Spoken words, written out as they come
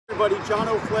everybody, John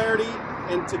O'Flaherty,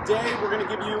 and today we're going to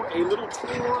give you a little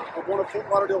tour of one of Fort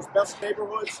Lauderdale's best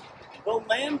neighborhoods, the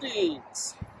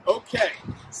Landings. Okay,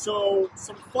 so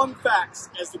some fun facts,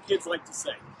 as the kids like to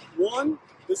say. One,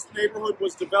 this neighborhood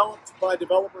was developed by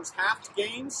developers Haft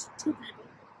Gaines, two people,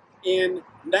 in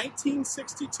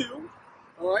 1962.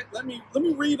 All right, let me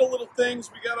read a little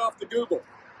things we got off the Google.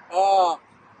 All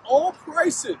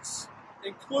prices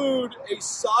include a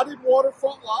sodded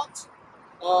waterfront lot,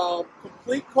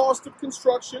 complete cost of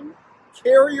construction,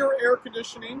 Carrier air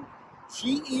conditioning,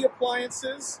 GE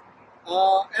appliances,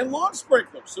 and lawn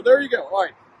sprinklers. So there you go. All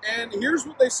right. And here's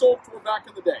what they sold for back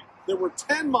in the day. There were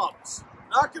 10 models.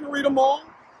 Not going to read them all.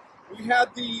 We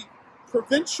had the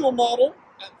provincial model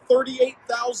at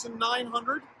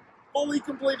 $38,900. Fully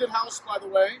completed house, by the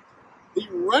way. The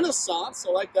Renaissance,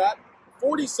 I like that,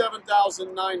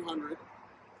 $47,900.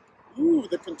 Ooh,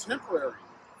 the contemporary,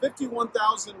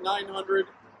 $51,900.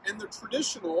 And the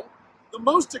traditional, the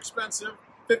most expensive,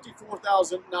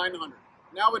 $54,900.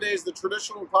 Nowadays, the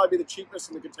traditional would probably be the cheapest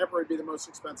and the contemporary would be the most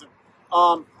expensive.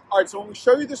 All right, so when we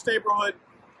show you this neighborhood,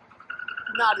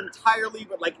 not entirely,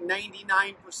 but like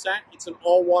 99%, it's an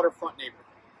all waterfront neighborhood.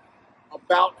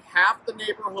 About half the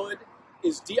neighborhood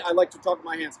is deep. I like to talk with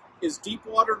my hands. Is deep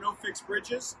water, no fixed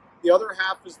bridges. The other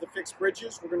half is the fixed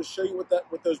bridges. We're going to show you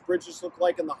what those bridges look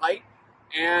like in the height,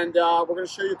 and we're going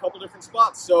to show you a couple different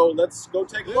spots. So let's go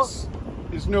take a look.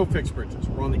 This is no fixed bridges.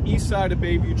 We're on the east side of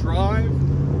Bayview Drive,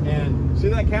 and see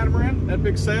that catamaran, that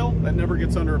big sail? That never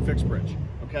gets under a fixed bridge.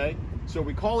 Okay. So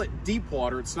we call it deep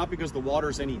water. It's not because the water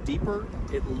is any deeper.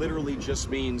 It literally just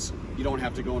means you don't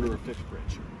have to go under a fixed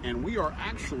bridge. And we are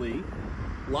actually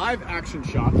live action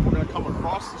shots. We're going to come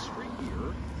across the street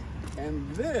here,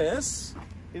 and this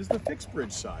is the fixed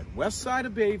bridge side. West side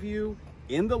of Bayview,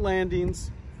 in the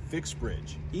Landings, fixed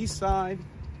bridge. East side,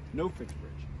 no fixed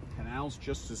bridge. Canal's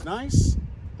just as nice.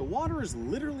 The water is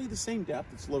literally the same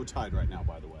depth. It's low tide right now,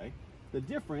 by the way. The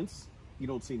difference, you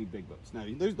don't see any big boats. Now,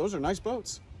 those are nice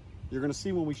boats. You're going to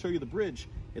see when we show you the bridge,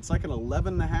 it's like an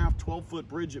 11.5, 12-foot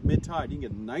bridge at mid-tide. You can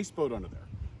get a nice boat under there.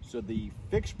 So the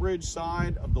fixed bridge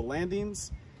side of the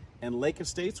Landings and Lake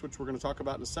Estates, which we're going to talk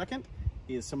about in a second,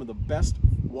 is some of the best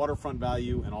waterfront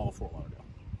value in all of Fort Lauderdale.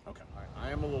 Okay, all right,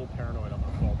 I am a little paranoid. I'm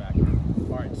going to fall back here.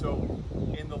 All right, so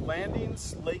in the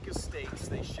Landings, Lake Estates,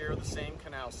 they share the same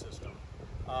canal system.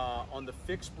 On the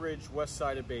fixed bridge west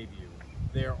side of Bayview,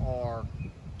 there are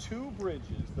two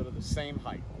bridges that are the same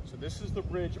height. So this is the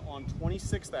bridge on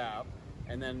 26th Ave,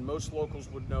 and then most locals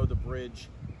would know the bridge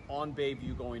on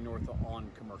Bayview going north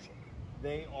on Commercial.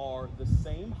 They are the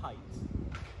same height,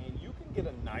 and you can get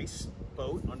a nice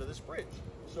boat under this bridge.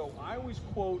 So I always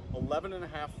quote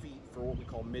 11.5 feet for what we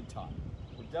call mid-tide.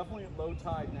 We're definitely at low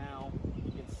tide now.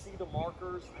 You can see the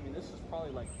markers. I mean, this is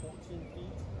probably like 14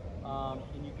 feet.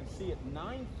 And you can see at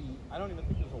 9 feet, I don't even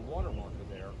think there's a water marker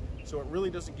there. So it really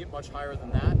doesn't get much higher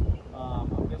than that.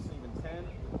 I'm guessing even 10.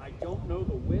 I don't know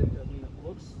the width. I mean, it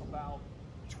looks about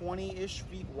 20-ish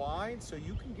feet wide. So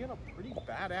you can get a pretty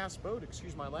badass boat,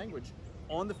 excuse my language,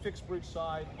 on the fixed bridge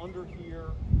side, under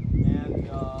here. And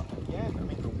again, I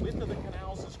mean, the width of the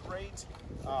canals is great.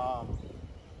 We've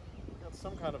got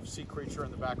some kind of sea creature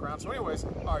in the background. So anyways,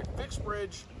 all right, fixed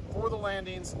bridge for the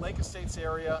Landings, Lake Estates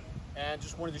area. And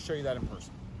just wanted to show you that in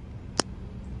person.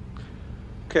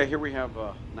 Okay, here we have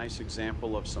a nice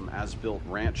example of some as-built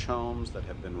ranch homes that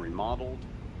have been remodeled.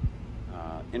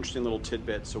 Interesting little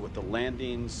tidbit. So with the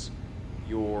Landings,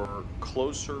 you're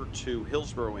closer to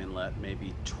Hillsborough Inlet,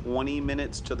 maybe 20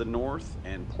 minutes to the north,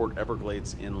 and Port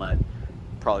Everglades Inlet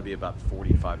probably be about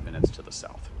 45 minutes to the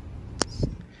south.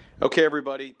 Okay,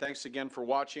 everybody, thanks again for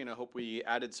watching. I hope we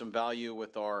added some value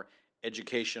with our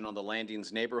education on the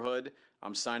Landings neighborhood.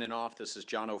 I'm signing off. This is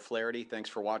John O'Flaherty. Thanks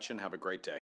for watching. Have a great day.